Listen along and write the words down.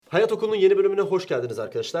Hayat Okulu'nun yeni bölümüne hoş geldiniz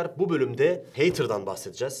arkadaşlar. Bu bölümde hater'dan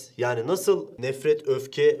bahsedeceğiz. Yani nasıl nefret,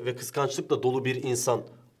 öfke ve kıskançlıkla dolu bir insan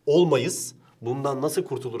olmayız? Bundan nasıl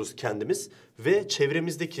kurtuluruz kendimiz? Ve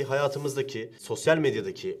çevremizdeki, hayatımızdaki, sosyal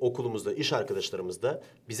medyadaki, okulumuzda, iş arkadaşlarımızda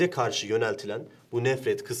bize karşı yöneltilen bu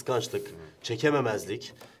nefret, kıskançlık,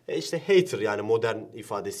 çekememezlik, işte hater yani modern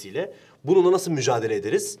ifadesiyle bununla nasıl mücadele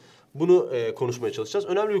ederiz? Bunu konuşmaya çalışacağız.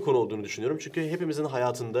 Önemli bir konu olduğunu düşünüyorum. Çünkü hepimizin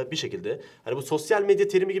hayatında bir şekilde hani bu sosyal medya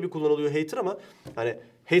terimi gibi kullanılıyor hater ama hani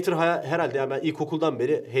hater herhalde yani ben ilkokuldan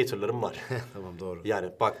beri haterlarım var. Tamam, doğru. Yani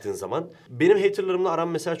baktığın zaman benim haterlarımla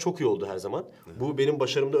aram mesela çok iyi oldu her zaman. Bu benim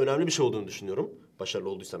başarımda önemli bir şey olduğunu düşünüyorum. Başarılı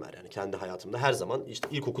olduysam eğer yani kendi hayatımda her zaman işte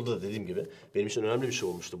ilkokulda da dediğim gibi benim için önemli bir şey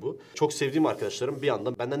olmuştu bu. Çok sevdiğim arkadaşlarım bir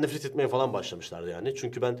anda benden nefret etmeye falan başlamışlardı yani.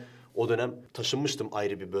 Çünkü ben o dönem taşınmıştım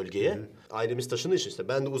ayrı bir bölgeye. Ailemiz taşındığı için işte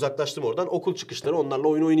ben de uzaklaştım oradan. Okul çıkışları onlarla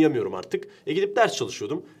oyun oynayamıyorum artık. Gidip ders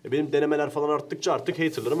çalışıyordum. Benim denemeler falan arttıkça artık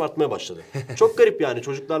haterlarım artmaya başladı. Çok garip yani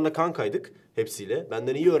çocuklarla kankaydık hepsiyle.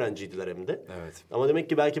 Benden iyi öğrenciydiler hem de. Evet. Ama demek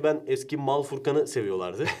ki belki ben eski mal Furkan'ı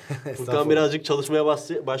seviyorlardı. Furkan Estağfurullah. birazcık çalışmaya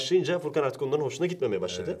başlayınca Furkan artık onların hoşuna gitmemeye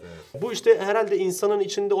başladı. Evet, Bu işte herhalde insanın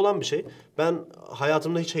içinde olan bir şey. Ben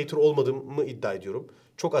hayatımda hiç hater olmadığımı iddia ediyorum.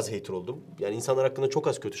 Çok az hater oldum. Yani insanlar hakkında çok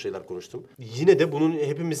az kötü şeyler konuştum. Yine de bunun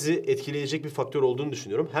hepimizi etkileyecek bir faktör olduğunu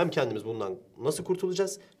düşünüyorum. Hem kendimiz bundan nasıl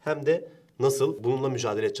kurtulacağız hem de nasıl bununla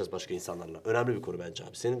mücadele edeceğiz başka insanlarla. Önemli bir konu bence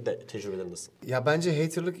abi. Senin de tecrübelerin nasıl? Ya bence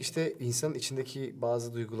haterlık işte insanın içindeki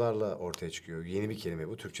bazı duygularla ortaya çıkıyor. Yeni bir kelime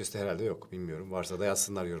bu. Türkçesi de herhalde yok. Bilmiyorum. Varsa da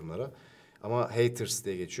yazsınlar yorumlara. Ama haters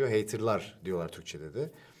diye geçiyor. Haterlar diyorlar Türkçe'de de.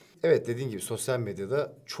 Evet, dediğin gibi sosyal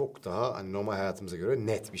medyada çok daha hani normal hayatımıza göre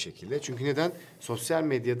net bir şekilde. Çünkü neden? Sosyal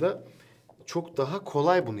medyada çok daha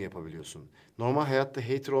kolay bunu yapabiliyorsun. Normal hayatta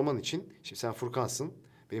hater olman için, şimdi sen Furkan'sın.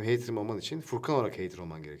 Benim hater'ım olman için Furkan olarak hater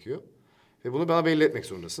olman gerekiyor. Ve bunu bana belli etmek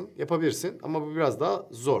zorundasın. Yapabilirsin ama bu biraz daha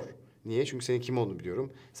zor. Niye? Çünkü senin kim olduğunu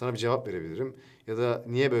biliyorum. Sana bir cevap verebilirim. Ya da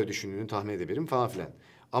niye böyle düşündüğünü tahmin edebilirim falan filan.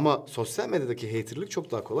 Ama sosyal medyadaki haterlık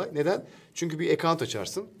çok daha kolay. Neden? Çünkü bir account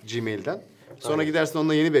açarsın Gmail'den. Sonra Aynen. gidersin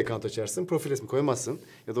onunla yeni bir account açarsın. Profil resmi koymazsın.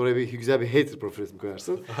 Ya da oraya bir güzel bir hater profil resmi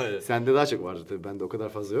koyarsın. Aynen. Sende daha çok vardır tabii. Bende o kadar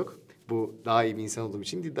fazla yok. Bu daha iyi bir insan olduğum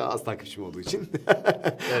için değil, daha az takipçim olduğu için.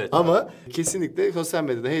 Evet. Ama kesinlikle sosyal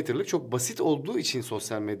medyada haterlık çok basit olduğu için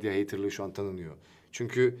sosyal medya haterlığı şu an tanınıyor.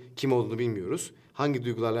 Çünkü kim olduğunu bilmiyoruz. Hangi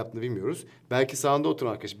duygularla yaptığını bilmiyoruz. Belki sağında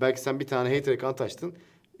oturan arkadaş. Belki sen bir tane hater account açtın.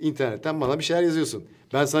 İnternetten bana bir şeyler yazıyorsun.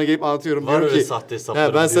 Ben sana gelip anlatıyorum. Var diyorum öyle ki, sahte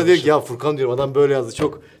hesaplarım ben sana diyorum diyormuşum. ki ya Furkan diyorum adam böyle yazdı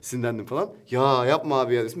çok sinirlendim falan. Ya yapma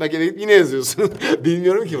abi ya diyorsun. Belki eve gidip yine yazıyorsun.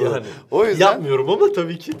 Bilmiyorum ki bunu. Yani O yüzden yapmıyorum ama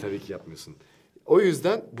tabii ki. tabii ki yapmıyorsun. O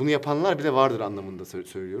yüzden bunu yapanlar bile vardır anlamında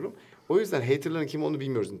söylüyorum. O yüzden haterların kim olduğunu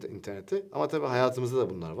bilmiyoruz internette. Ama tabii hayatımızda da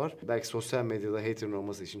bunlar var. Belki sosyal medyada haterin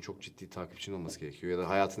olması için çok ciddi takipçinin olması gerekiyor. Ya da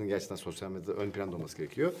hayatının gerçekten sosyal medyada ön planda olması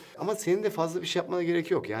gerekiyor. Ama senin de fazla bir şey yapmana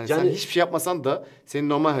gerek yok. Yani sen hiçbir şey yapmasan da senin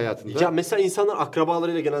normal hayatında... Ya mesela insanlar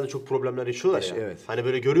akrabalarıyla genelde çok problemler yaşıyorlar ya. Evet. Hani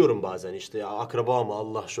böyle görüyorum bazen işte ya akraba mı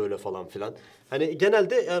Allah şöyle falan filan. Hani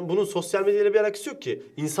genelde yani bunun sosyal medyayla bir alakası yok ki.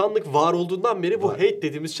 İnsanlık var olduğundan beri bu Var. hate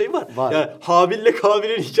dediğimiz şey var. Var. Yani Habil'le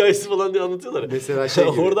Kabil'in hikayesi falan diye anlatıyorlar. Mesela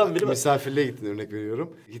şey gibi, Oradan biri misafirliğe gittin örnek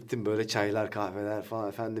veriyorum. Gittim böyle çaylar, kahveler falan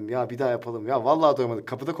efendim. Ya bir daha yapalım. Ya vallahi doyamadık.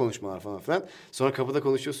 Kapıda konuşmalar falan filan. Sonra kapıda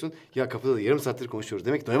konuşuyorsun. Ya kapıda da yarım saattir konuşuyoruz.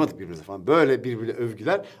 Demek ki doyamadık birbirimize falan. Böyle birbirine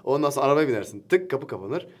övgüler. Ondan sonra arabaya binersin. Tık kapı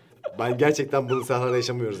kapanır. Ben gerçekten bunu sahnede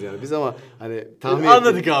yaşamıyoruz yani. Biz ama hani tahmin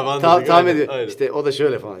Anladık ettik. abi, anladık. Tahmin Aynen, ediyor. aynen. İşte o da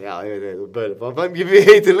şöyle falan. Ya evet böyle falan gibi bir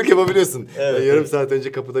haterlık yapabiliyorsun. Evet, Yani yarım evet. saat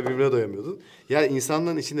önce kapıda birbirine doyamıyordun. Yani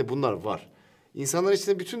insanların içinde bunlar var. İnsanların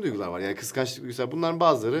içinde bütün duygular var. Yani kıskançlık duygusu var. Bunların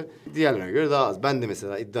bazıları diğerlerine göre daha az. Ben de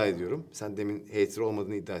mesela iddia ediyorum. Sen demin hater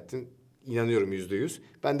olmadığını iddia ettin. İnanıyorum %100.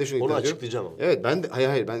 Ben de şunu iddia Onu ediyorum. açıklayacağım ama. Evet ben de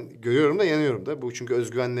hayır ben görüyorum da inanıyorum da. Bu çünkü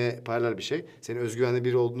özgüvenle paralel bir şey. Senin özgüvenli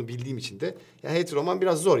biri olduğunu bildiğim için de ya hater olman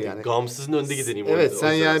biraz zor yani. Gamsızın önde gideneyim. Evet o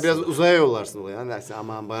sen yüzden yani biraz aslında. uzaya yollarsın olayı. Yani dersin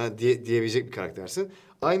aman bana diyebilecek bir karaktersin.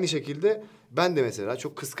 Aynı şekilde ben de mesela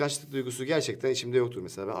çok kıskançlık duygusu gerçekten içimde yoktur.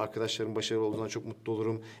 Mesela ben arkadaşlarım başarılı olduğundan çok mutlu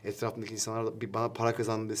olurum. Etrafımdaki insanlar da bana para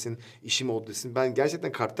kazandı desin, işim oldu desin. Ben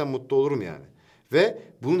gerçekten kalpten mutlu olurum yani. Ve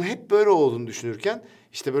bunun hep böyle olduğunu düşünürken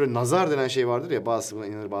işte böyle nazar denen şey vardır ya bazısı buna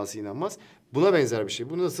inanır bazısı inanmaz. Buna benzer bir şey.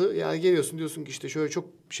 Bu nasıl? Yani geliyorsun diyorsun ki işte şöyle çok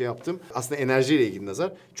şey yaptım. Aslında enerjiyle ilgili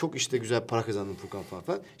nazar. Çok işte güzel para kazandım Furkan falan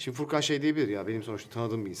filan. Şimdi Furkan şey diyebilir ya benim sonuçta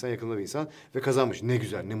tanıdığım bir insan, yakında bir insan ve kazanmış. Ne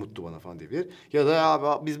güzel, ne mutlu bana falan diyebilir. Ya da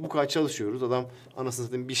abi biz bu kadar çalışıyoruz. Adam anasını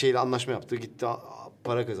satayım bir şeyle anlaşma yaptı. Gitti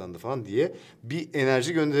para kazandı falan diye bir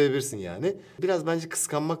enerji gönderebilirsin yani. Biraz bence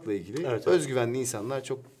kıskanmakla ilgili. Evet, evet. Özgüvenli insanlar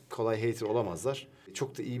çok kolay hater olamazlar.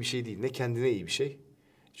 Çok da iyi bir şey değil. Ne kendine iyi bir şey.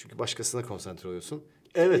 Çünkü başkasına konsantre oluyorsun.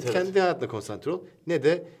 Evet, Kendi hayatına konsantre ol. Ne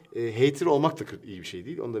de hater olmak da iyi bir şey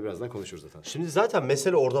değil. Onu da birazdan konuşuruz zaten. Şimdi zaten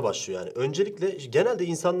mesele orada başlıyor yani. Öncelikle genelde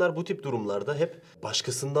insanlar bu tip durumlarda hep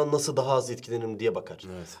başkasından nasıl daha az etkilenirim diye bakar.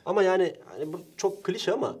 Evet. Ama yani hani bu çok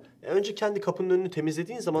klişe ama önce kendi kapının önünü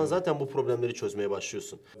temizlediğin zaman zaten bu problemleri çözmeye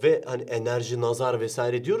başlıyorsun. Ve hani enerji, nazar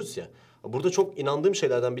vesaire diyoruz ya. Burada çok inandığım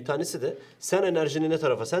şeylerden bir tanesi de sen enerjini ne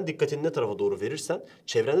tarafa, sen dikkatini ne tarafa doğru verirsen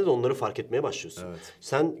çevrende de onları fark etmeye başlıyorsun. Evet.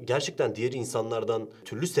 Sen gerçekten diğer insanlardan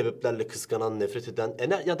türlü sebeplerle kıskanan, nefret eden,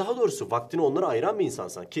 ya daha doğrusu vaktini onlara ayıran bir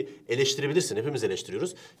insansan ki eleştirebilirsin. Hepimiz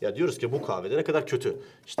eleştiriyoruz. Ya diyoruz ki bu kahvede ne kadar kötü.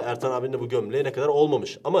 İşte Ertan abinin de bu gömleği ne kadar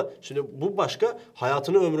olmamış. Ama şimdi bu başka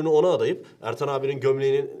hayatını ömrünü ona adayıp Ertan abinin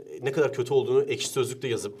gömleğinin ne kadar kötü olduğunu Ekşi Sözlük'te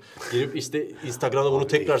yazıp gelip işte Instagram'da bunu Abi,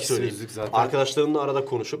 tekrar Ekşi söyleyip Sözlük zaten- arkadaşlarınla arada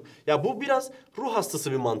konuşup ya bu biraz ruh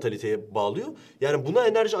hastası bir mantaliteye bağlıyor. Yani buna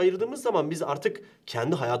enerji ayırdığımız zaman biz artık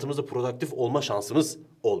kendi hayatımızda produktif olma şansımız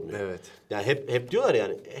olmuyor. Evet. Yani hep diyorlar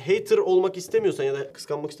yani hater olmak istemiyorsan ya da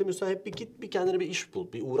kıskanmak istemiyorsan hep bir git bir kendine bir iş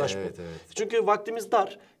bul, bir uğraş Evet, bul. evet. Çünkü vaktimiz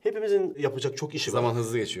dar. Hepimizin yapacak çok işi var. Zaman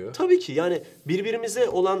hızlı geçiyor. Tabii ki yani birbirimize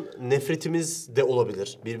olan nefretimiz de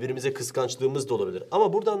olabilir. Birbirimize kıskançlığımız da olabilir.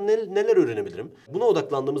 Ama buradan neler öğrenebilirim? Buna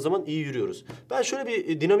odaklandığımız zaman iyi yürüyoruz. Ben şöyle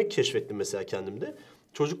bir dinamik keşfettim mesela kendimde.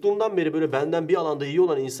 Çocukluğumdan beri böyle benden bir alanda iyi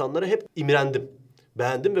olan insanlara hep imrendim.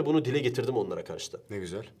 Beğendim ve bunu dile getirdim onlara karşı da. Ne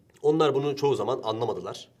güzel. Onlar bunu çoğu zaman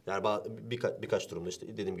anlamadılar. Yani birkaç durumda işte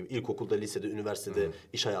dediğim gibi ilkokulda, lisede, üniversitede,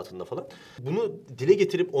 iş hayatında falan. Bunu dile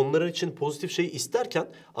getirip onların için pozitif şeyi isterken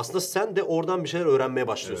aslında sen de oradan bir şeyler öğrenmeye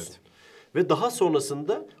başlıyorsun. Evet. Ve daha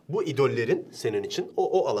sonrasında bu idollerin senin için,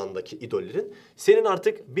 o alandaki idollerin senin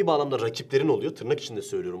artık bir bağlamda rakiplerin oluyor. Tırnak içinde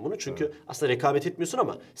söylüyorum bunu. Çünkü aslında rekabet etmiyorsun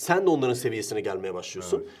ama sen de onların seviyesine gelmeye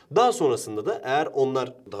başlıyorsun. Daha sonrasında da eğer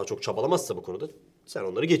onlar daha çok çabalamazsa bu konuda sen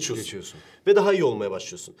onları geçiyorsun. Ve daha iyi olmaya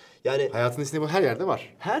başlıyorsun. Yani Hayatın içinde bu her yerde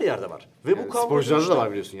var. her yerde var. Ve Yani bu kavga sporcularda da sonuçta- var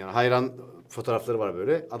biliyorsun yani. Hayran fotoğrafları var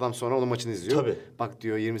böyle. Adam sonra onun maçını izliyor. Tabii. Bak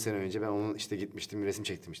diyor 20 sene önce ben onun işte gitmiştim, resim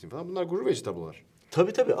çektirmiştim falan. Bunlar gurur verici tablolar.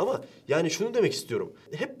 Tabii ama yani şunu demek istiyorum.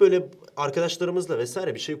 Hep böyle arkadaşlarımızla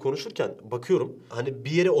vesaire bir şey konuşurken bakıyorum hani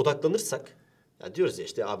bir yere odaklanırsak ya diyoruz ya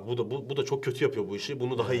işte abi bu da çok kötü yapıyor bu işi.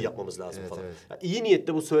 Bunu daha iyi yapmamız lazım Evet, falan. evet. Ya iyi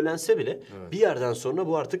niyetle bu söylense bile bir yerden sonra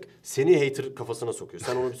bu artık seni hater kafasına sokuyor.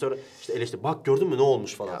 Sen onu bir sonra işte eleştir. Bak gördün mü ne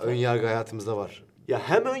olmuş falan. Ya filan. ön yargı hayatımızda var. Ya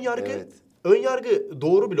hem ön yargı, Evet. ön yargı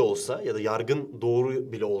doğru bile olsa ya da yargın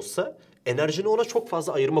doğru bile olsa enerjini ona çok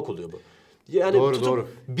fazla ayırmak oluyor bu. Yani Doğru, tutup doğru.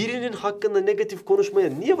 birinin hakkında negatif konuşmaya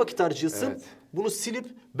niye vakit harcayasın? Evet. Bunu silip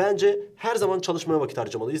bence her zaman çalışmaya vakit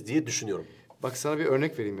harcamalıyız diye düşünüyorum. Bak sana bir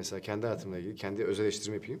örnek vereyim mesela kendi hayatımla ilgili. Kendi öz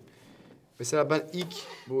eleştirimi yapayım. Mesela ben ilk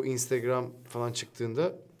bu Instagram falan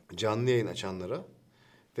çıktığında canlı yayın açanlara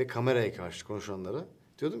ve kameraya karşı konuşanlara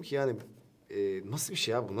diyordum ki yani nasıl bir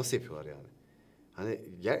şey ya bu nasıl yapıyorlar yani? Hani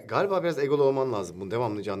galiba biraz egolu olman lazım. Bunu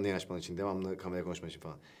devamlı canlı yayın açman için, devamlı kameraya konuşman için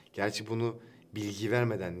falan. Gerçi bunu bilgi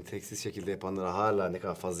vermeden niteliksiz şekilde yapanlara hala ne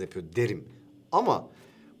kadar fazla yapıyor derim. Ama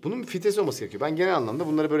bunun bir filtresi olması gerekiyor. Ben genel anlamda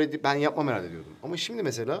bunları böyle ben yapmam herhalde diyordum. Ama şimdi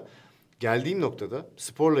mesela geldiğim noktada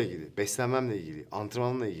sporla ilgili, beslenmemle ilgili,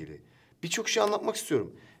 antrenmanla ilgili birçok şey anlatmak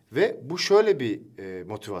istiyorum. Ve bu şöyle bir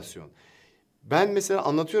motivasyon. Ben mesela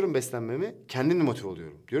anlatıyorum beslenmemi, kendim de motive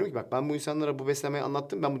oluyorum. Diyorum ki bak ben bu insanlara bu beslenmeyi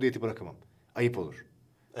anlattım, ben bu diyeti bırakamam. Ayıp olur.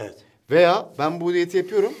 Evet. Veya ben bu diyeti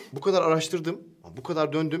yapıyorum, bu kadar araştırdım, bu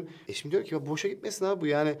kadar döndüm. Şimdi diyor ki ya boşa gitmesin abi bu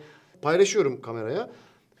yani. Paylaşıyorum kameraya.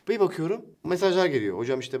 Bir bakıyorum mesajlar geliyor.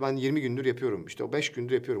 Hocam işte ben 20 gündür yapıyorum. İşte o 5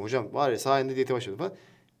 gündür yapıyorum. Hocam var ya sayende diyete başladım falan.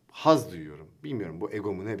 Haz duyuyorum. Bilmiyorum bu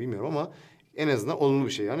ego mu ne bilmiyorum ama en azından olumlu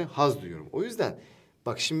bir şey yani haz duyuyorum. O yüzden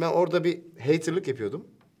bak şimdi ben orada bir haterlık yapıyordum.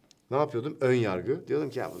 Ne yapıyordum? Ön yargı. Diyordum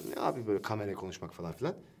ki ya bu ne abi böyle kameraya konuşmak falan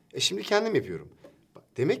filan. Şimdi kendim yapıyorum. Bak,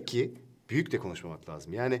 demek ki büyük de konuşmamak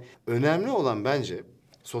lazım. Yani önemli olan bence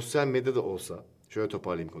sosyal medyada olsa, şöyle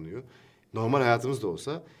toparlayayım konuyu. Normal hayatımızda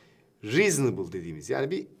olsa reasonable dediğimiz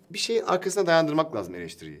yani bir şeyin arkasına dayandırmak lazım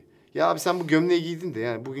eleştiriyi. Ya abi sen bu gömleği giydin de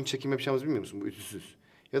yani bugün çekim yapacağımızı bilmiyor musun? Bu ütüsüz.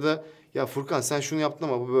 Ya da ya Furkan sen şunu yaptın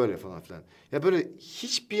ama bu böyle falan filan. Ya böyle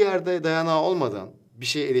hiçbir yerde dayanağı olmadan bir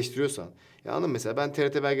şey eleştiriyorsan. Ya anladın mı? Mesela ben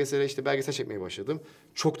TRT belgesele işte belgesel çekmeye başladım.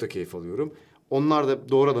 Çok da keyif alıyorum. Onlar da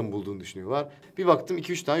doğru adam bulduğunu düşünüyorlar. Bir baktım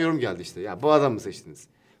 2-3 tane yorum geldi işte. Ya bu adam mı seçtiniz?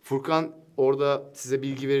 Furkan orada size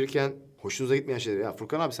bilgi verirken hoşunuza gitmeyen şeyler. Ya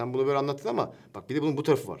Furkan abi sen bunu böyle anlattın ama bak bir de bunun bu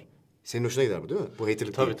tarafı var. Senin hoşuna gider bu değil mi? Bu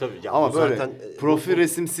haterlık Tabii, değil. tabii. Ya ama bu böyle zaten, profil bu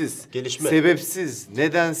resimsiz, gelişme. sebepsiz,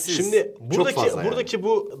 nedensiz. Şimdi çok fazla yani. buradaki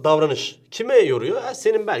bu davranış kime yoruyor?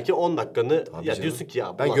 Senin belki 10 dakikanı Tabii ya canım. diyorsun ki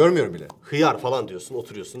ya Ben ulan görmüyorum bile. hıyar falan diyorsun,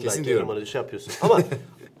 oturuyorsun. Kesin belki diyorum. elemanı şey yapıyorsun. Ama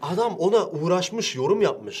adam ona uğraşmış, yorum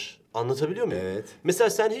yapmış. Anlatabiliyor muyum? Evet. Mesela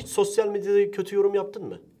sen hiç sosyal medyada kötü yorum yaptın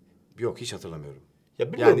mı? Yok hiç hatırlamıyorum.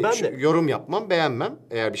 Ya bilmiyorum Yani ben de. yorum yapmam, beğenmem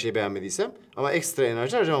eğer bir şey beğenmediysem. Ama ekstra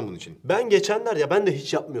enerji harcamam bunun için. Ben geçenler ya ben de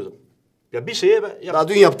hiç yapmıyordum. Ya bir şeye Daha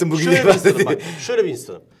dün yaptım bugün. Şöyle bir insanım bak. Şöyle bir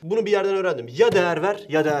insanım. Bunu bir yerden öğrendim. Ya değer ver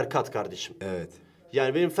ya değer kat kardeşim. Evet.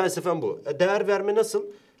 Yani benim felsefem bu. Değer verme nasıl?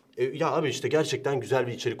 Ya abi işte gerçekten güzel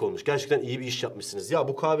bir içerik olmuş. Gerçekten iyi bir iş yapmışsınız. Ya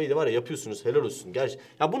bu kahveyi de var ya yapıyorsunuz helal olsun.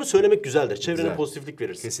 Ya bunu söylemek güzeldir. Çevrene Güzel. pozitiflik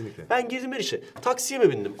verirsin. Kesinlikle. Ben girdim her işe. Taksiye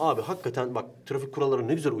mi bindim? Abi hakikaten bak trafik kurallarına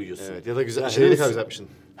ne güzel uyuyorsun. Evet ya da güzel. Ya Şeyi ne helal kadar olsun. yapmışsın.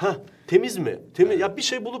 Ha temiz mi? Temiz. Ya bir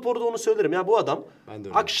şey bulup orada onu söylerim. Ya bu adam Ben de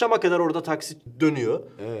öyle. akşama kadar orada taksi dönüyor.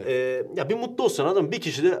 Evet. Ya bir mutlu olsun adam. Bir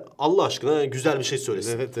kişi de Allah aşkına güzel bir şey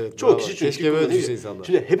söylesin. Evet, evet, Çok bravo. kişi çünkü Keşke böyle kullanıyor. düşünse insanlar.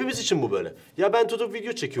 Şimdi hepimiz için bu böyle. Ya ben tutup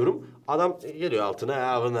video çekiyorum. Adam geliyor altına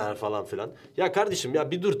ya bunlar falan filan. Ya kardeşim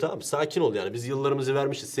ya bir dur tamam sakin ol yani. Biz yıllarımızı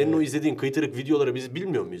vermişiz. Senin o izlediğin kıytırık videoları biz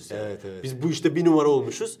bilmiyor muyuz yani? Evet, evet. Biz bu işte bir numara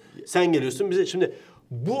olmuşuz. Sen geliyorsun bize şimdi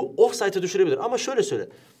bu offside'a düşürebilir ama şöyle söyle.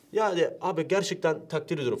 Yani abi gerçekten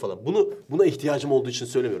takdir ediyorum falan. Buna ihtiyacım olduğu için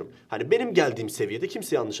söylemiyorum. Hani benim geldiğim seviyede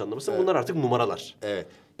kimse yanlış anlamasın. Bunlar artık numaralar. Evet.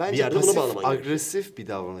 Bir Bence yerde bunu pasif bağlaman gerekiyor. agresif bir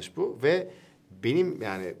davranış bu ve benim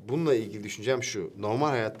yani bununla ilgili düşüncem şu. Normal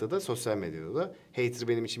hayatta da sosyal medyada da hater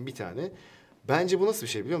benim için bir tane. Bence bu nasıl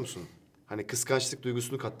bir şey biliyor musun? Hani kıskançlık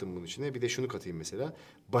duygusunu kattım bunun içine. Bir de şunu katayım mesela.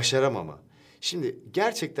 Başaramama. Şimdi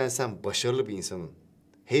gerçekten sen başarılı bir insanın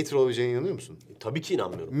hater olabileceğine inanıyor musun? Tabii ki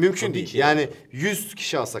inanmıyorum. Mümkün Tabii değil. ki Yani inanmıyorum. 100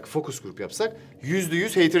 kişi alsak, focus grup yapsak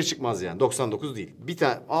 %100 hater çıkmaz yani. 99 değil. Bir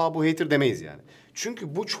tane bu hater demeyiz yani.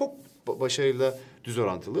 Çünkü bu çok başarıyla düz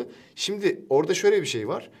orantılı. Şimdi orada şöyle bir şey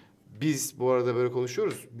var. Biz bu arada böyle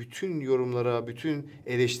konuşuyoruz. Bütün yorumlara, bütün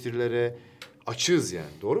eleştirilere açığız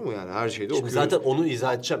yani. Doğru mu yani? Her şeyde Şimdi okuyoruz. zaten onu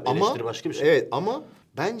izah edeceğim. Eleştiri başka bir şey. Evet ama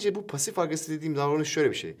bence bu pasif agresif dediğim davranış şöyle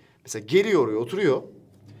bir şey. Mesela geliyor oraya oturuyor.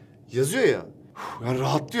 Yazıyor ya. Yani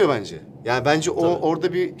rahatlıyor bence. Yani bence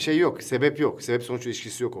orada bir şey yok. Sebep yok. Sebep sonuç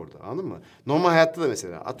ilişkisi yok orada. Anladın mı? Normal hayatta da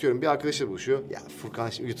mesela atıyorum bir arkadaşla buluşuyor. Ya Furkan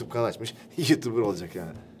şimdi YouTube kanalı açmış. YouTuber olacak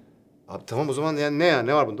yani. Abi tamam o zaman yani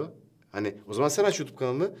ne var bunda? Hani o zaman sen aç YouTube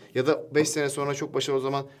kanalını ya da 5 sene sonra çok başarılı o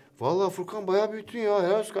zaman. Vallahi Furkan bayağı büyüttün ya.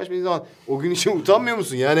 Helal olsun kaç bin zaman. O gün için utanmıyor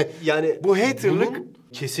musun? Yani bu haterlık bunun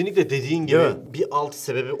kesinlikle dediğin gibi Değil mi? bir alt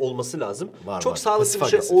sebebi olması lazım. Var, Çok var. sağlıklı Pasif bir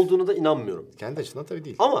şey agresif. olduğunu da inanmıyorum. kendi açısından tabii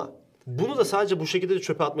değil. Ama bunu da sadece bu şekilde de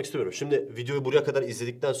çöpe atmak istemiyorum. Şimdi videoyu buraya kadar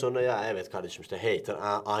izledikten sonra ya evet kardeşim işte hater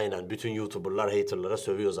aynen bütün YouTuber'lar hater'lara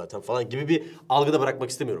sövüyor zaten falan gibi bir algıda bırakmak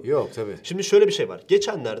istemiyorum. Yok tabii. Şimdi şöyle bir şey var.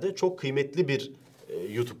 Geçenlerde çok kıymetli bir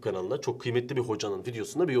YouTube kanalına, çok kıymetli bir hocanın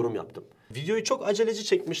videosunda bir yorum yaptım. Videoyu çok aceleci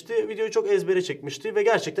çekmişti, videoyu çok ezbere çekmişti ve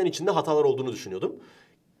gerçekten içinde hatalar olduğunu düşünüyordum.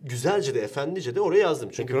 Güzelce de, efendice de oraya yazdım.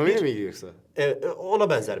 Çünkü Ekonomiyle mi ilgili yoksa? ona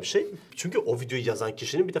benzer bir şey. Çünkü o videoyu yazan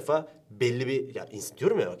kişinin bir defa belli bir... Ya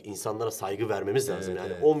diyorum ya bak insanlara saygı vermemiz lazım. Evet,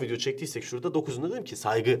 Yani evet. 10 video çektiysek şurada 9'unda dedim ki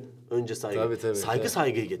saygı. Önce saygı. Tabii, saygı tabii.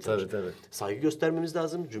 saygıyı getirir. Tabii. Saygı göstermemiz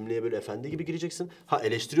lazım. Cümleye böyle efendi gibi gireceksin. Ha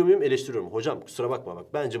eleştiriyor muyum? Eleştiriyorum. Hocam kusura bakma bak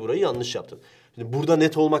bence burayı yanlış yaptın. Şimdi burada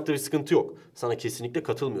net olmakta bir sıkıntı yok. Sana kesinlikle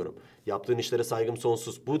katılmıyorum. Yaptığın işlere saygım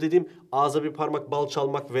sonsuz. Bu dediğim ağza bir parmak bal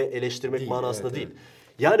çalmak ve eleştirmek Değil, manasında evet, değil.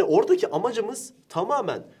 Yani oradaki amacımız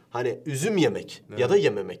tamamen hani üzüm yemek ya da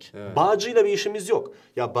yememek. Bağcıyla bir işimiz yok.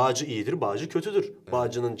 Ya bağcı iyidir, bağcı kötüdür.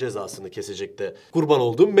 Bağcının cezasını kesecek de kurban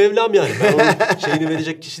olduğum Mevlam yani. Ben onun şeyini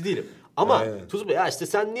verecek kişi değilim. Ama Aynen. tutup ya işte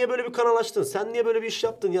sen niye böyle bir kanal açtın? Sen niye böyle bir iş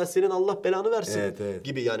yaptın? Ya senin Allah belanı versin Evet.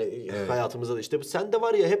 gibi yani hayatımızda da işte sen de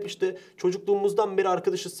var ya hep işte çocukluğumuzdan beri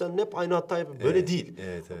arkadaşız sen hep aynı hatayı yapıyorsun. Böyle değil.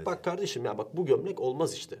 Evet. Bak kardeşim ya bak bu gömlek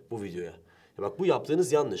olmaz işte bu videoya. Ya bak bu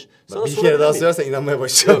yaptığınız yanlış. Sana Bir kere sorabilir daha miyim? söylersen inanmaya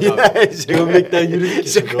başlayacağım. Yok abi. Gömlekten yürüdük ya.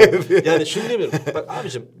 Şaka yapıyorum. Yani şunu demiyorum. Bak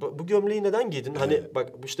abicim bu gömleği neden giydin? Hani bak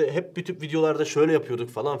işte hep bütün videolarda şöyle yapıyorduk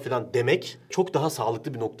falan filan demek çok daha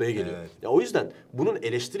sağlıklı bir noktaya geliyor. Evet. Ya o yüzden bunun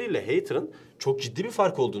eleştiriyle hater'ın çok ciddi bir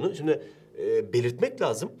fark olduğunu şimdi belirtmek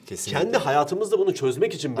lazım. Kesinlikle. Kendi hayatımızda bunu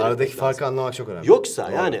çözmek için belirtmek Aradaki lazım. farkı anlamak çok önemli. Yoksa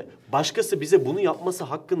Doğru. yani başkası bize bunu yapması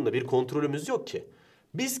hakkında bir kontrolümüz yok ki.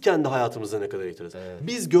 Biz kendi hayatımızda ne kadar eğitiriz?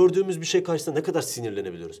 Biz gördüğümüz bir şey karşısında ne kadar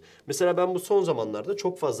sinirlenebiliyoruz? Mesela ben bu son zamanlarda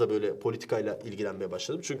çok fazla böyle politikayla ilgilenmeye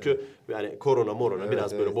başladım. Çünkü yani korona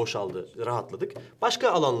biraz böyle boşaldı, rahatladık.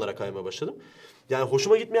 Başka alanlara kaymaya başladım. Yani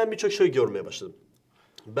hoşuma gitmeyen birçok şey görmeye başladım.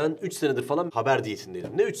 Ben 3 senedir falan haber diyetindeydim.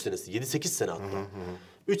 Ne 3 senesi? 7-8 sene hatta.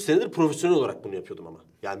 3 senedir profesyonel olarak bunu yapıyordum ama.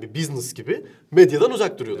 Yani bir business gibi medyadan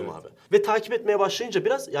uzak duruyordum abi. Ve takip etmeye başlayınca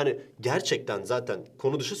biraz yani gerçekten zaten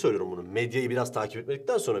konu dışı söylüyorum bunu. Medyayı biraz takip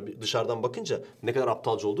etmedikten sonra dışarıdan bakınca ne kadar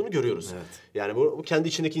aptalca olduğunu görüyoruz. Yani bu kendi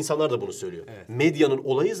içindeki insanlar da bunu söylüyor. Medyanın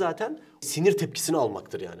olayı zaten sinir tepkisini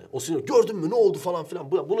almaktır yani. O sinir gördün mü ne oldu falan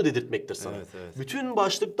filan bunu dedirtmektir sana. Evet. Bütün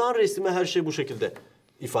başlıktan resme her şey bu şekilde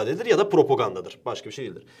ifadedir ya da propagandadır. Başka bir şey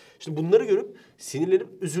değildir. İşte bunları görüp sinirlenip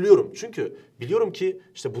üzülüyorum. Çünkü biliyorum ki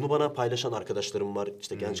işte bunu bana paylaşan arkadaşlarım var.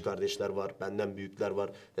 İşte genç kardeşler var. Benden büyükler var.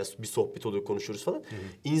 Ya bir sohbet oluyor, konuşuruz falan.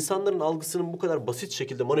 İnsanların algısının bu kadar basit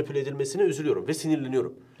şekilde manipüle edilmesine üzülüyorum ve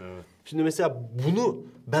sinirleniyorum. Evet. Şimdi mesela bunu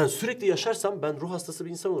ben sürekli yaşarsam ben ruh hastası bir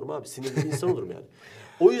insan olurum abi. Sinirli bir insan olurum yani.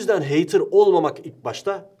 O yüzden hater olmamak ilk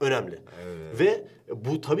başta önemli. Evet. Ve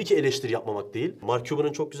bu tabii ki eleştiri yapmamak değil. Mark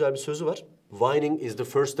Cuban'ın çok güzel bir sözü var. Whining is the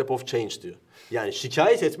first step of change diyor. Yani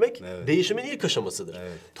şikayet etmek değişimin ilk aşamasıdır.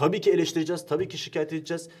 Evet. Tabii ki eleştireceğiz, tabii ki şikayet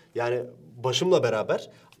edeceğiz. Yani başımla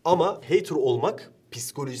beraber ama hater olmak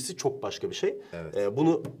psikolojisi çok başka bir şey. Evet.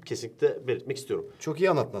 Bunu kesinlikle belirtmek istiyorum. Çok iyi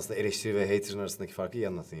anlattın aslında eleştiri ve hater'ın arasındaki farkı iyi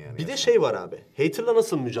anlattın yani. Bir de şey var abi. Hater'la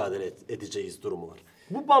nasıl mücadele edeceğiz durumu var.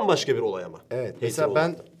 Bu bambaşka bir olay ama. Evet. Mesela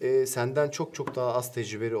ben senden çok daha az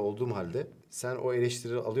tecrübeli olduğum halde sen o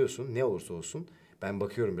eleştirileri alıyorsun ne olursa olsun. Ben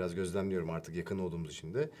bakıyorum biraz gözlemliyorum artık yakın olduğumuz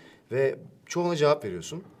için de. Ve çoğuna cevap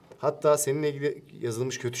veriyorsun. Hatta seninle ilgili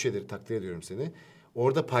yazılmış kötü şeyleri takdir ediyorum seni.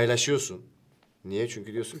 Orada paylaşıyorsun. Niye?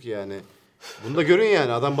 Çünkü diyorsun ki yani bunu da görün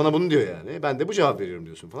yani adam bana bunu diyor yani. Ben de bu cevap veriyorum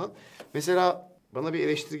diyorsun falan. Mesela bana bir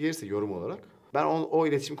eleştiri gelirse yorum olarak ben o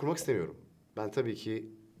iletişimi kurmak istemiyorum. Ben tabii ki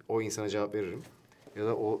o insana cevap veririm. Ya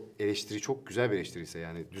da o eleştiri çok güzel bir eleştiriyse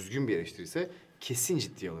yani düzgün bir eleştiriyse kesin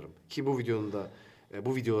ciddiye alırım. Ki bu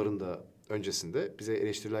videoların da öncesinde bize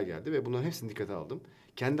eleştiriler geldi ve bunların hepsini dikkate aldım.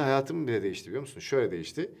 Kendi hayatımı bile değişti biliyor musun? Şöyle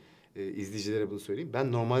değişti. İzleyicilere bunu söyleyeyim.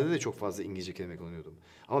 Ben normalde de çok fazla İngilizce kelime kullanıyordum.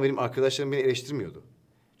 Ama benim arkadaşlarım beni eleştirmiyordu.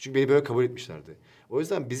 Çünkü beni böyle kabul etmişlerdi. O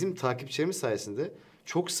yüzden bizim takipçilerimiz sayesinde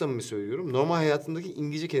çok samimi söylüyorum. Normal hayatımdaki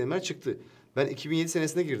İngilizce kelimeler çıktı. Ben 2007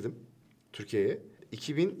 senesine girdim Türkiye'ye.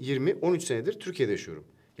 2020, 13 senedir Türkiye'de yaşıyorum.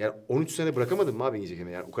 Yani 13 sene bırakamadım mı abi İngilizce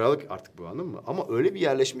kelime? Yani ukalalık artık bu anladın mı? Ama öyle bir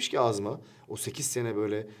yerleşmiş ki ağzıma o 8 sene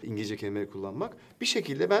böyle İngilizce kelimeleri kullanmak. Bir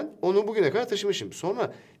şekilde ben onu bugüne kadar taşımışım.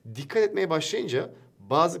 Sonra dikkat etmeye başlayınca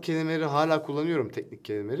bazı kelimeleri hala kullanıyorum teknik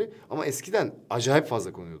kelimeleri. Ama eskiden acayip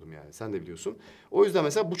fazla kullanıyordum yani sen de biliyorsun. O yüzden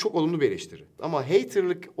mesela bu çok olumlu bir eleştiri. Ama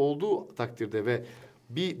haterlık olduğu takdirde ve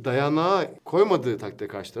bir dayanağa koymadığı takdirde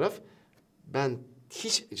karşı taraf ben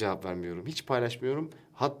hiç cevap vermiyorum, hiç paylaşmıyorum.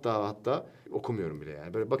 Hatta okumuyorum bile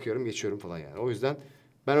yani. Böyle bakıyorum, geçiyorum falan yani. O yüzden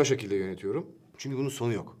ben o şekilde yönetiyorum. Çünkü bunun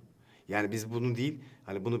sonu yok. Yani biz bunu değil,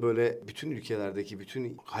 hani bunu böyle bütün ülkelerdeki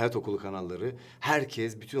bütün hayat okulu kanalları,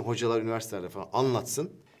 herkes, bütün hocalar üniversitelerde falan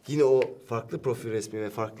anlatsın. Yine o farklı profil resmi ve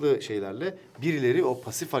farklı şeylerle birileri o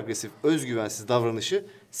pasif agresif, özgüvensiz davranışı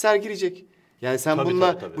sergileyecek. Yani sen Tabii,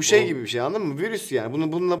 bununla tabii. bu şey gibi bir şey anladın mı? Virüs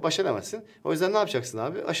yani. Bununla baş edemezsin. O yüzden ne yapacaksın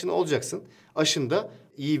abi? Aşını olacaksın. Aşında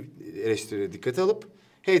iyi eleştirileri dikkate alıp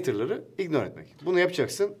haterları ignore etmek. Bunu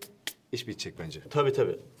yapacaksın. İş bitecek bence.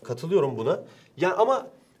 Tabii. Katılıyorum buna. Yani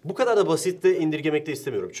ama bu kadar da basit de indirgemek de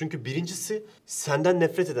istemiyorum. Çünkü birincisi senden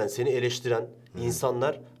nefret eden, seni eleştiren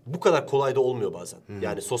insanlar bu kadar kolay da olmuyor bazen.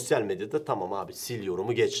 Yani sosyal medyada tamam abi sil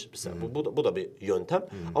yorumu geç. Mesela bu da bir yöntem.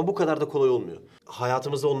 Ama bu kadar da kolay olmuyor.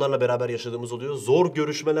 Hayatımızda onlarla beraber yaşadığımız oluyor. Zor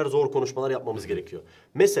görüşmeler, zor konuşmalar yapmamız gerekiyor.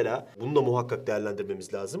 Mesela bunu da muhakkak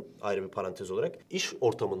değerlendirmemiz lazım. Ayrı bir parantez olarak. İş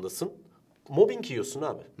ortamındasın. Mobbing yiyorsun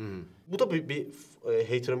abi. Bu da bir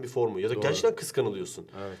hater'ın bir formu. Ya da gerçekten kıskanılıyorsun.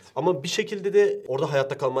 Evet. Ama bir şekilde de orada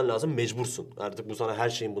hayatta kalman lazım. Mecbursun. Artık bu sana her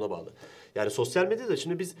şeyin buna bağlı. Yani sosyal medyada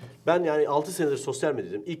şimdi ben yani 6 senedir sosyal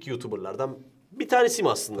medyadayım. İlk YouTuber'lardan bir tanesiyim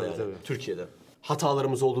aslında tabii. Türkiye'de.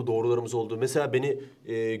 Hatalarımız oldu, doğrularımız oldu. Mesela beni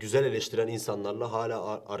güzel eleştiren insanlarla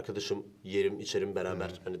hala arkadaşım, yerim, içerim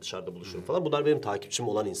beraber. Hani dışarıda buluşurum falan. Bunlar benim takipçim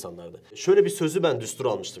olan insanlardı. Şöyle bir sözü ben düstur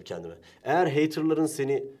almıştım kendime. Eğer haterların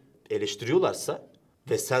seni eleştiriyorlarsa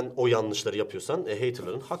ve sen o yanlışları yapıyorsan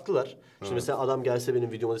haterların haklılar. Şimdi mesela adam gelse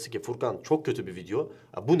benim videoma dese ki Furkan çok kötü bir video.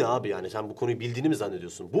 Ya bu ne abi yani sen bu konuyu bildiğini mi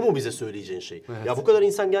zannediyorsun? Bu mu bize söyleyeceğin şey? Evet. Ya bu kadar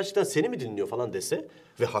insan gerçekten seni mi dinliyor falan dese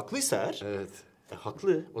ve haklıysa eğer. Evet.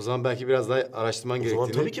 Haklı. O zaman belki biraz daha araştırman gerektiğini... O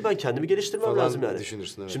zaman tabii ki ben kendimi geliştirmem lazım yani.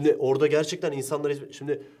 Düşünürsün, evet. Şimdi orada gerçekten insanlar...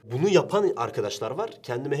 Şimdi bunu yapan arkadaşlar var.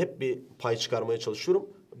 Kendime hep bir pay çıkarmaya çalışıyorum.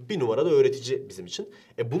 Bir numara da öğretici bizim için.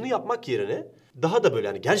 Bunu yapmak yerine daha da böyle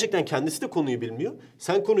yani gerçekten kendisi de konuyu bilmiyor.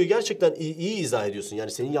 Sen konuyu gerçekten iyi izah ediyorsun.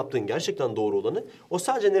 Yani senin yaptığın gerçekten doğru olanı. O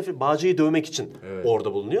sadece bağcıyı dövmek için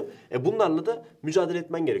orada bulunuyor. Bunlarla da mücadele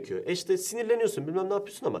etmen gerekiyor. İşte sinirleniyorsun bilmem ne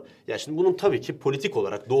yapıyorsun ama ya şimdi bunun tabii ki politik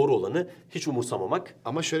olarak doğru olanı hiç umursamamak.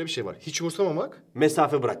 Ama şöyle bir şey var. Hiç umursamamak.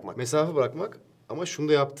 Mesafe bırakmak. Mesafe bırakmak ama şunu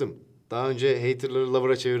da yaptım. Daha önce haterları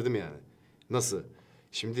lover'a çevirdim yani. Nasıl?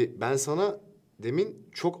 Şimdi ben sana demin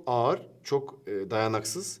çok ağır, çok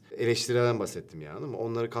dayanaksız eleştirilerden bahsettim yani. Ama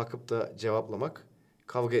onları kalkıp da cevaplamak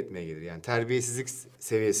kavga etmeye gelir. Yani terbiyesizlik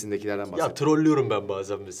seviyesindekilerden bahsettim. Ya trollüyorum ben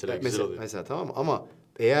bazen mesela. Güzel oluyor. Mesela tamam mı? Ama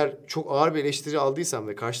eğer çok ağır bir eleştiri aldıysam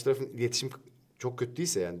ve karşı tarafın iletişim çok kötü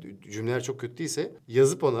değilse yani cümleler çok kötü değilse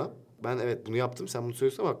yazıp ona ben evet bunu yaptım sen bunu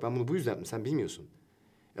söylüyorsun bak ben bunu bu yüzden yaptım sen bilmiyorsun.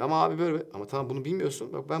 Ama abi böyle ama tamam bunu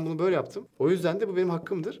bilmiyorsun bak ben bunu böyle yaptım. O yüzden de bu benim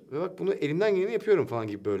hakkımdır ve bak bunu elimden geleni yapıyorum falan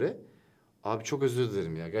gibi böyle. Abi çok özür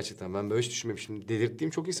dilerim ya gerçekten ben böyle hiç düşünmemiştim.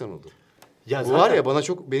 Delirttiğim çok insan oldu. Ya Bu zaten var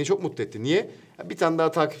ya beni çok mutlu etti. Niye? Ya bir tane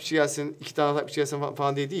daha takipçi gelsin, 2 tane takipçi gelsin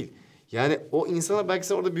falan diye değil. Yani o insana belki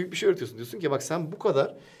sen orada büyük bir şey öğretiyorsun. Diyorsun ki bak sen bu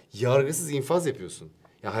kadar yargısız infaz yapıyorsun.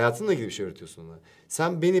 Ya hayatınla ilgili bir şey öğretiyorsun ona.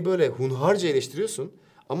 Sen beni böyle hunharca eleştiriyorsun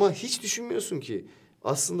ama hiç düşünmüyorsun ki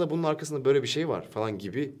aslında bunun arkasında böyle bir şey var falan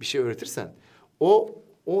gibi bir şey öğretirsen o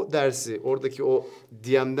dersi, oradaki o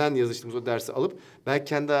DM'den yazıştığımız o dersi alıp belki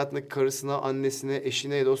kendi hayatındaki karısına, annesine,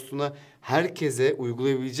 eşine, dostuna herkese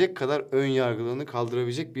uygulayabilecek kadar ön yargılarını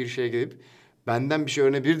kaldırabilecek bir şeye gelip benden bir şey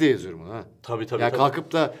öğrenebilir diye yazıyorum ona ha. tabii tabii. Ya tabii.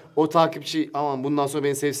 kalkıp da o takipçi aman bundan sonra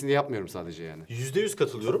beni sevsin diye yapmıyorum sadece yani. %100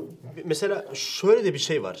 katılıyorum. Mesela şöyle de bir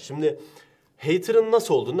şey var. Şimdi hater'ın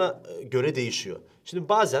nasıl olduğuna göre değişiyor. Şimdi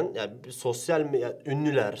bazen yani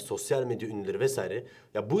ünlüler, sosyal medya ünlüleri vesaire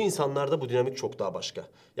ya bu insanlarda bu dinamik çok daha başka.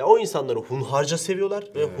 Ya o insanları hunharca seviyorlar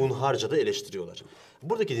ve hunharca da eleştiriyorlar.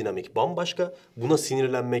 Buradaki dinamik bambaşka. Buna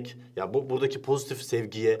sinirlenmek, ya buradaki pozitif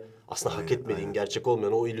sevgiye aslında hak etmediğin, gerçek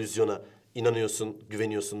olmayan o illüzyona inanıyorsun,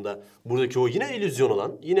 güveniyorsun da buradaki o yine illüzyon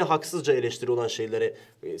olan, yine haksızca eleştiri olan şeylere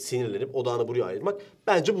sinirlenip odağını buraya ayırmak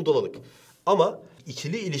bence budalalık. Ama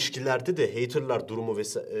ikili ilişkilerde de haterlar durumu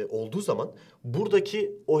olduğu zaman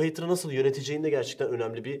buradaki o hater'ı nasıl yöneteceğin de gerçekten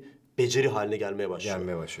önemli bir beceri haline gelmeye başlıyor.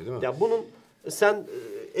 Gelmeye başlıyor değil mi? Ya bunun sen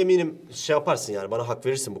eminim şey yaparsın yani bana hak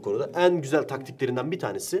verirsin bu konuda. En güzel taktiklerinden bir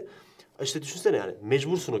tanesi işte düşünsene yani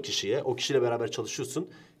mecbursun o kişiye, o kişiyle beraber çalışıyorsun.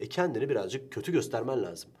 Kendini birazcık kötü göstermen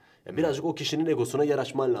lazım. Ya birazcık o kişinin egosuna yer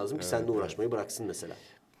açman lazım ki seninle uğraşmayı bıraksın mesela.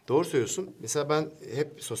 Doğru söylüyorsun. Mesela ben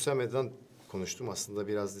hep sosyal medyadan konuştum. Aslında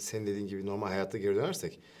biraz da senin dediğin gibi normal hayatta geri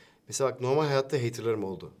dönersek. Mesela bak normal hayatta haterlarım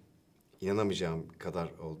oldu. İnanamayacağım kadar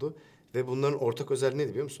oldu. Ve bunların ortak özelliği neydi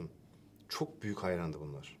biliyor musun? Çok büyük hayrandı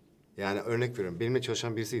bunlar. Yani örnek veriyorum. Benimle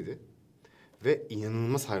çalışan birisiydi. Ve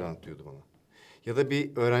inanılmaz hayranlık duyuyordu bana. Ya da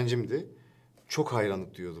bir öğrencimdi. Çok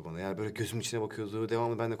hayranlık duyuyordu bana. Yani böyle gözümün içine bakıyordu.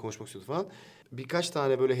 Devamlı benimle konuşmak istiyordu falan. Birkaç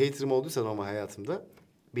tane böyle haterım olduysa normal hayatımda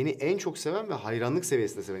beni en çok seven ve hayranlık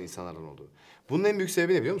seviyesinde seven insanlardan oldu. Bunun en büyük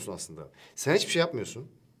sebebi ne biliyor musun aslında? Sen hiçbir şey yapmıyorsun.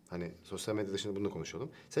 Hani sosyal medya dışında bunu da konuşalım.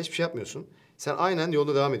 Sen hiçbir şey yapmıyorsun. Sen aynen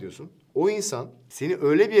yolda devam ediyorsun. O insan seni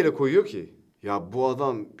öyle bir yere koyuyor ki ya bu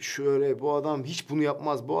adam şöyle, bu adam hiç bunu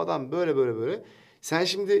yapmaz, bu adam böyle böyle böyle. Sen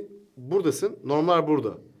şimdi buradasın, normal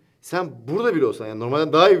burada. Sen burada bile olsan yani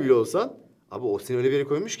normalden daha iyi bile olsan abi o seni öyle bir yere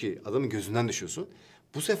koymuş ki adamın gözünden düşüyorsun.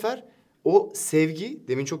 Bu sefer o sevgi,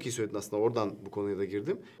 demin çok iyi söyledin aslında oradan bu konuya da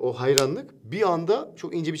girdim. O hayranlık bir anda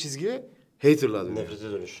çok ince bir çizgiyle haterlığa dönüyor.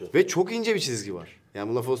 Nefrete dönüşüyor. Ve çok ince bir çizgi var.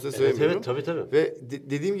 Yani bu lafı olsun diye Evet, söylemiyorum. evet, tabii, tabii. Ve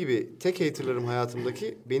dediğim gibi tek haterlarım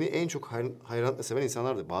hayatımdaki beni en çok hayranlıkla seven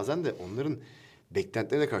insanlardı. Bazen de onların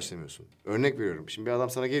beklentilerine karşılamıyorsun. Örnek veriyorum. Şimdi bir adam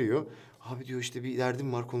sana geliyor. Abi diyor işte bir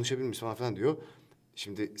derdim var konuşabilir miyiz falan diyor.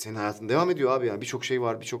 Şimdi senin hayatın devam ediyor abi yani birçok şey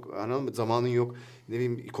var, birçok anladın mı? Zamanın yok, ne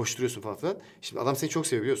bileyim koşturuyorsun falan filan. Şimdi adam seni çok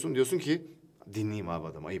seviyor biliyorsun. Diyorsun ki dinleyeyim abi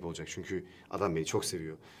adam ayıp olacak çünkü adam beni çok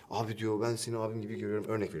seviyor. Abi diyor ben seni abim gibi görüyorum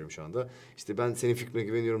örnek veriyorum şu anda. İşte ben senin fikrine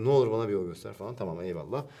güveniyorum ne olur bana bir yol göster falan tamam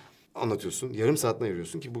eyvallah. Anlatıyorsun yarım saatine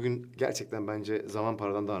ayırıyorsun ki bugün gerçekten bence zaman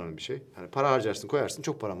paradan daha önemli bir şey. Hani para harcarsın koyarsın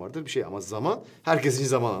çok paran vardır bir şey ama zaman herkesin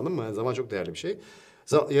zaman anladın mı? Yani zaman çok değerli bir şey.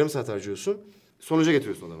 Yarım saat harcıyorsun. Sonuca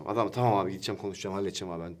getiriyorsun adamı. Adam tamam abi gideceğim konuşacağım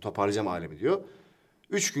halledeceğim abi ben toparlayacağım ailemi diyor.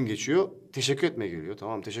 3 gün geçiyor. Teşekkür etmeye geliyor.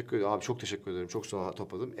 Tamam teşekkür ederim. Abi çok teşekkür ederim. Çok sağ ol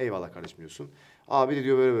topladım. Eyvallah kardeşim diyorsun. Abi de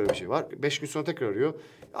diyor böyle böyle bir şey var. 5 gün sonra tekrar arıyor.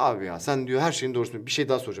 Abi ya sen diyor her şeyin doğrusunu bir şey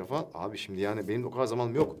daha soracağım falan. Abi şimdi yani benim o kadar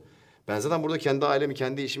zamanım yok. Ben zaten burada kendi ailemi,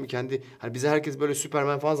 kendi işimi, hani bize herkes böyle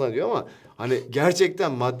Süpermen falan zannediyor ama hani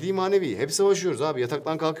gerçekten maddi manevi hep savaşıyoruz abi.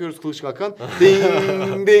 Yataktan kalkıyoruz kılıç kalkan.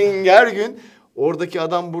 Ding ding her gün. Oradaki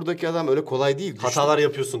adam, buradaki adam öyle kolay değil. Hatalar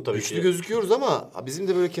yapıyorsun tabii Güçlü ki. gözüküyoruz ama bizim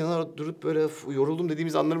de böyle kenara durup böyle yoruldum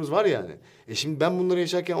dediğimiz anlarımız var yani. Şimdi ben bunları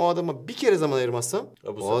yaşarken o adama bir kere zaman ayırmazsam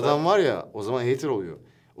Ya bu o sefer- adam var ya o zaman hater oluyor.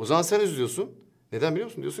 O zaman sen üzülüyorsun. Neden biliyor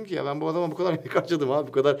musun? Diyorsun ki ya ben bu adama bu kadar emek harcadım abi,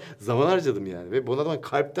 bu kadar zaman harcadım yani. Ve bu adama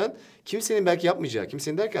kalpten kimsenin belki yapmayacağı,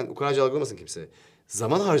 kimsenin derken ukalaca algılamasın kimse.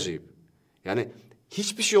 Zaman harcayıp yani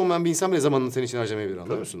hiçbir şey olmayan bir insan bile zamanını senin için harcamayabilir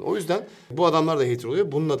anlıyor musun? O yüzden bu adamlar da hater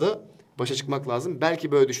oluyor. Bununla da başa çıkmak lazım.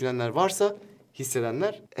 Belki böyle düşünenler varsa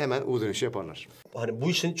hissedenler hemen U dönüşü yaparlar. Hani bu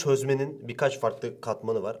işin çözmenin birkaç farklı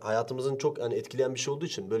katmanı var. Hayatımızın çok hani etkileyen bir şey olduğu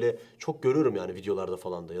için böyle çok görüyorum yani videolarda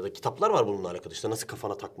falan da ya da kitaplar var bununla alakalı işte nasıl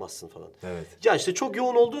kafana takmazsın falan. Evet. Ya işte çok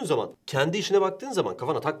yoğun olduğun zaman kendi işine baktığın zaman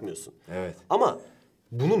kafana takmıyorsun. Evet. Ama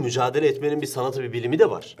bunu mücadele etmenin bir sanatı, bir bilimi de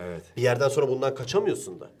var. Evet. Bir yerden sonra bundan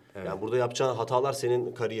kaçamıyorsun da. Evet. Yani burada yapacağın hatalar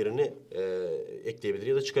senin kariyerini ekleyebilir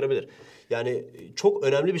ya da çıkarabilir. Yani çok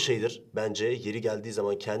önemli bir şeydir bence yeri geldiği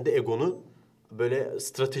zaman kendi egonu böyle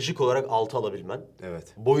stratejik olarak alta alabilmen.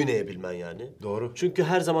 Evet. Boyun eğebilmen yani. Doğru. Çünkü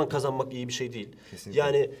her zaman kazanmak iyi bir şey değil. Kesinlikle.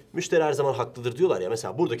 Yani müşteri her zaman haklıdır diyorlar ya.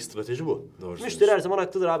 Mesela buradaki strateji bu. Doğru Müşteri söylüyorsun. her zaman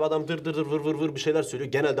haklıdır abi. Adam dır dır dır vır vır vır bir şeyler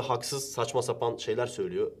söylüyor. Genelde haksız, saçma sapan şeyler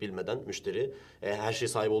söylüyor bilmeden müşteri. Her şeye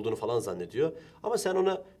sahip olduğunu falan zannediyor. Ama sen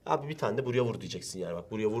ona abi bir tane de buraya vur diyeceksin yani.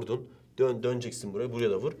 Bak buraya vurdun. Döneceksin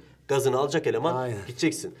buraya da vur. Gazını alacak eleman Aynen.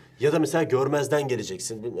 gideceksin. Ya da mesela görmezden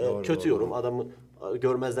geleceksin. Kötü doğru, yorum adamı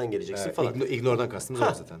görmezden geleceksin Evet, falan. ignordan kastımız o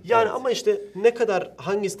zaten. Yani Evet. ama işte ne kadar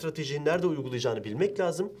hangi stratejiyi nerede uygulayacağını bilmek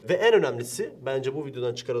lazım. Ve en önemlisi bence bu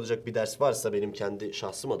videodan çıkarılacak bir ders varsa benim kendi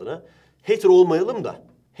şahsım adına hater olmayalım da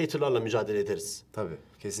haterlarla mücadele ederiz. Tabii,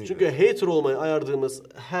 kesinlikle. Çünkü hater olmaya ayırdığımız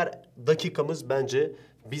her dakikamız bence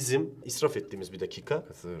bizim israf ettiğimiz bir dakika.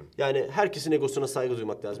 Katılıyorum. Yani herkesin egosuna saygı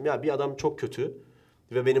duymak lazım. Ya bir adam çok kötü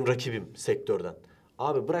ve benim rakibim sektörden.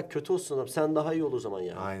 Abi bırak kötü olsun adam. Sen daha iyi ol o zaman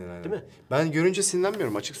yani. Aynen. Değil mi? Ben görünce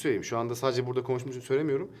sinirlenmiyorum, açık söyleyeyim. Şu anda sadece burada konuşmak için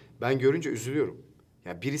söylemiyorum. Ben görünce üzülüyorum.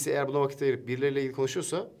 Ya birisi eğer buna vakit ayırıp birileriyle ilgili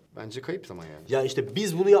konuşuyorsa bence kayıp zaman yani. Ya işte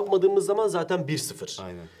biz bunu yapmadığımız zaman zaten 1-0.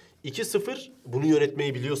 Aynen. 2-0 bunu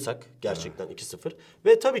yönetmeyi biliyorsak gerçekten 2-0.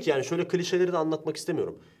 Ve tabii ki yani şöyle klişeleri de anlatmak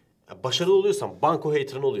istemiyorum. Ya başarılı oluyorsan banko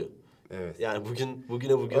hater'ın oluyor. Evet. Yani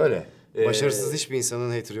bugün Öyle. e, Başarısız hiçbir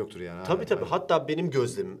insanın hater yoktur yani. Tabii tabii. Aynen. Hatta benim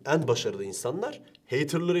gözlemim en başarılı insanlar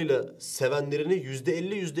haterlarıyla sevenlerini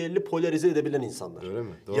 %50 polarize edebilen insanlar. Öyle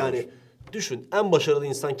mi? Doğru. Yani düşün en başarılı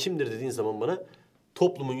insan kimdir dediğin zaman bana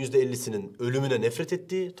toplumun %50'sinin ölümüne nefret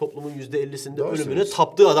ettiği, toplumun %50'sinin de Doğru ölümüne söylüyorsun.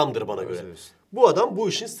 taptığı adamdır bana Doğru göre. söylüyorsun. Bu adam bu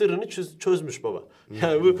işin sırrını çözmüş baba.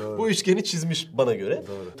 Yani bu, doğru. bu üçgeni çizmiş bana göre.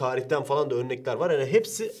 Doğru. Tarihten falan da örnekler var. Yani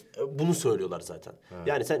hepsi bunu söylüyorlar zaten.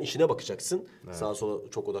 Yani sen işine bakacaksın. Sağa sola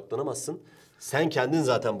çok odaklanamazsın. Sen kendin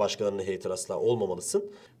zaten başkalarına hater asla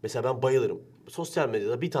olmamalısın. Mesela ben bayılırım. Sosyal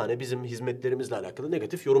medyada bir tane bizim hizmetlerimizle alakalı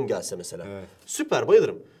negatif yorum gelse mesela. Evet. Süper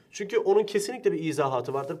bayılırım. Çünkü onun kesinlikle bir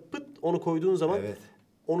izahatı vardır. Pıt onu koyduğun zaman Evet.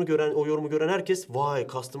 onu gören, o yorumu gören herkes vay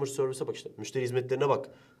customer service'e bak işte. Müşteri hizmetlerine bak.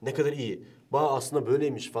 Ne kadar iyi. Aslında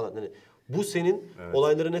böyleymiş falan. Hani bu senin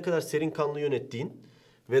olayları ne kadar serin kanlı yönettiğin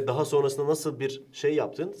ve daha sonrasında nasıl bir şey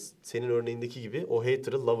yaptığın senin örneğindeki gibi o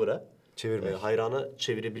hater'ı lover'a Çevirmek. hayrana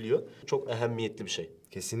çevirebiliyor. Çok ehemmiyetli bir şey.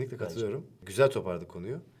 Kesinlikle katılıyorum. Güzel toparladık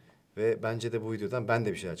konuyu. Ve bence de bu videodan ben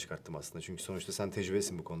de bir şeyler çıkarttım aslında. Çünkü sonuçta sen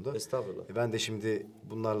tecrübelisin bu konuda. Estağfurullah. Ben de şimdi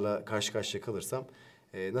bunlarla karşı karşıya kalırsam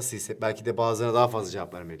nasıl belki de bazılarına daha fazla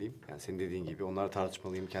cevap vermeliyim. Yani senin dediğin gibi onlarla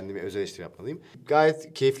tartışmalıyım, kendime öz eleştiri yapmalıyım.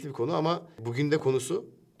 Gayet keyifli bir konu ama bugün de konusu,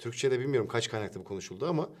 Türkçe'de bilmiyorum kaç kaynakta bu konuşuldu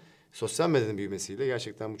ama sosyal medyanın büyümesiyle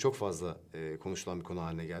gerçekten bu çok fazla konuşulan bir konu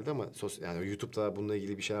haline geldi ama yani YouTube'da bununla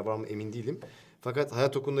ilgili bir şeyler var mı emin değilim. Fakat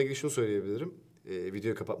Hayat Okulu'na ilgili şunu söyleyebilirim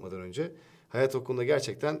videoyu kapatmadan önce. Hayat Okulu'nda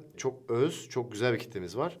gerçekten çok çok güzel bir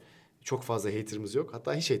kitlemiz var. Çok fazla haterımız yok.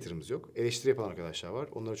 Hatta hiç haterımız yok. Eleştiri yapan arkadaşlar var.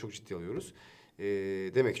 Onları çok ciddi alıyoruz.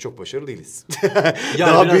 Demek ki çok başarılı değiliz.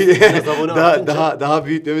 Yani biraz abone artınca- daha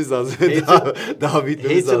büyütmemiz lazım. daha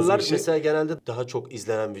büyütmemiz lazım. Hater'lar bir şey. mesela genelde daha çok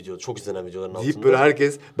izlenen videoların altında. Deyip böyle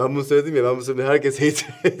herkes, ben bunu söyledim ya, ben bunu söyledim, herkes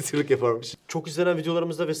haterlık yaparmış. Çok izlenen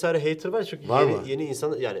videolarımızda vesaire hater var çünkü Var yeni, mı? yeni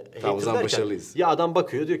insan yani Tamam, o hater zaman derken, başarılıyız. ya adam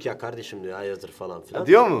bakıyor diyor ki ya kardeşim diyor hayırdır falan filan.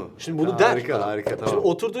 Diyor mu? Şimdi bunu Ha, der. harika, adam. harika, tamam. Şimdi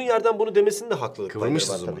oturduğun yerden bunu demesinin de haklılık payları Kıvırmışız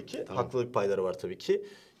var o zaman. tabii ki. Tamam. Haklılık payları var tabii ki.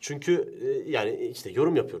 Çünkü yani işte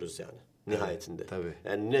yorum yapıyoruz yani nihayetinde. tabii.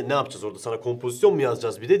 Yani ne yapacağız orada, sana kompozisyon mu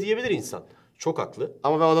yazacağız bir de diyebilir insan. Çok haklı.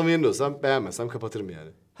 Ama ben adamın yerinde olsam beğenmezsem kapatırım yani.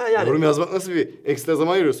 Ha yani Yorum yazmak nasıl bir ekstra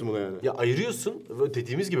zaman ayırıyorsun buna yani? ya ayırıyorsun ve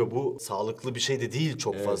dediğimiz gibi bu sağlıklı bir şey de değil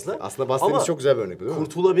çok fazla. Aslında bahsettiğimiz Ama çok güzel bir örnek bu, değil mi?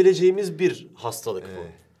 kurtulabileceğimiz bir hastalık bu.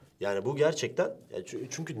 Yani bu gerçekten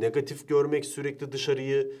çünkü negatif görmek, sürekli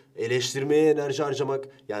dışarıyı eleştirmeye enerji harcamak,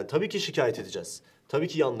 yani tabii ki şikayet edeceğiz. Tabii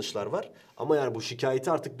ki yanlışlar var ama yani bu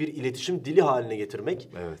şikayeti artık bir iletişim dili haline getirmek,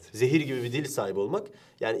 Evet. zehir gibi bir dil sahibi olmak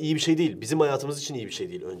yani iyi bir şey değil. Bizim hayatımız için iyi bir şey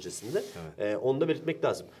değil öncesinde. Onu da belirtmek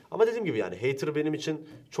lazım. Ama dediğim gibi yani hater benim için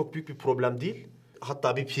çok büyük bir problem değil.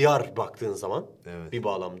 Hatta bir PR baktığın zaman bir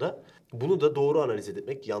bağlamda. Bunu da doğru analiz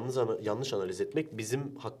etmek, yanlış analiz etmek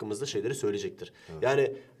bizim hakkımızda şeyleri söyleyecektir.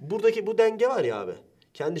 Yani buradaki bu denge var ya abi.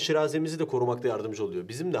 Kendi şirazemizi de korumakta yardımcı oluyor.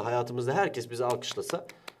 Bizim de hayatımızda herkes bizi alkışlasa,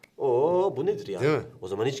 bu nedir yani? Değil mi? O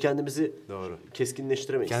zaman hiç kendimizi Doğru.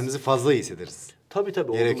 keskinleştiremeyiz. Kendimizi fazla iyi hissederiz. Tabii Gerek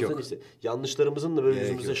olduğumuzdan yok. işte. Yanlışlarımızın da böyle Gerek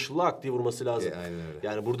yüzümüze yok. şılak diye vurması lazım. Aynen öyle.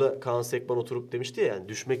 Yani burada Kaan Sekban oturup demişti ya, yani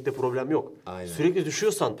düşmekte problem yok. Aynen. Sürekli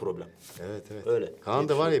düşüyorsan problem. Evet. Öyle. Kaan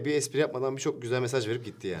da var ya, bir espri yapmadan birçok güzel mesaj verip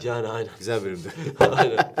gitti yani. Yani aynen. Güzel bölümdü.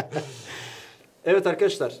 Aynen. Evet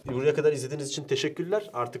arkadaşlar, buraya kadar izlediğiniz için teşekkürler.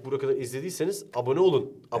 Artık buraya kadar izlediyseniz abone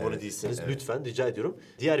olun. Abone değilseniz lütfen rica ediyorum.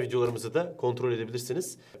 Diğer videolarımızı da kontrol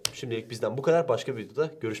edebilirsiniz. Şimdilik bizden bu kadar. Başka bir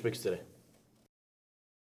videoda görüşmek üzere.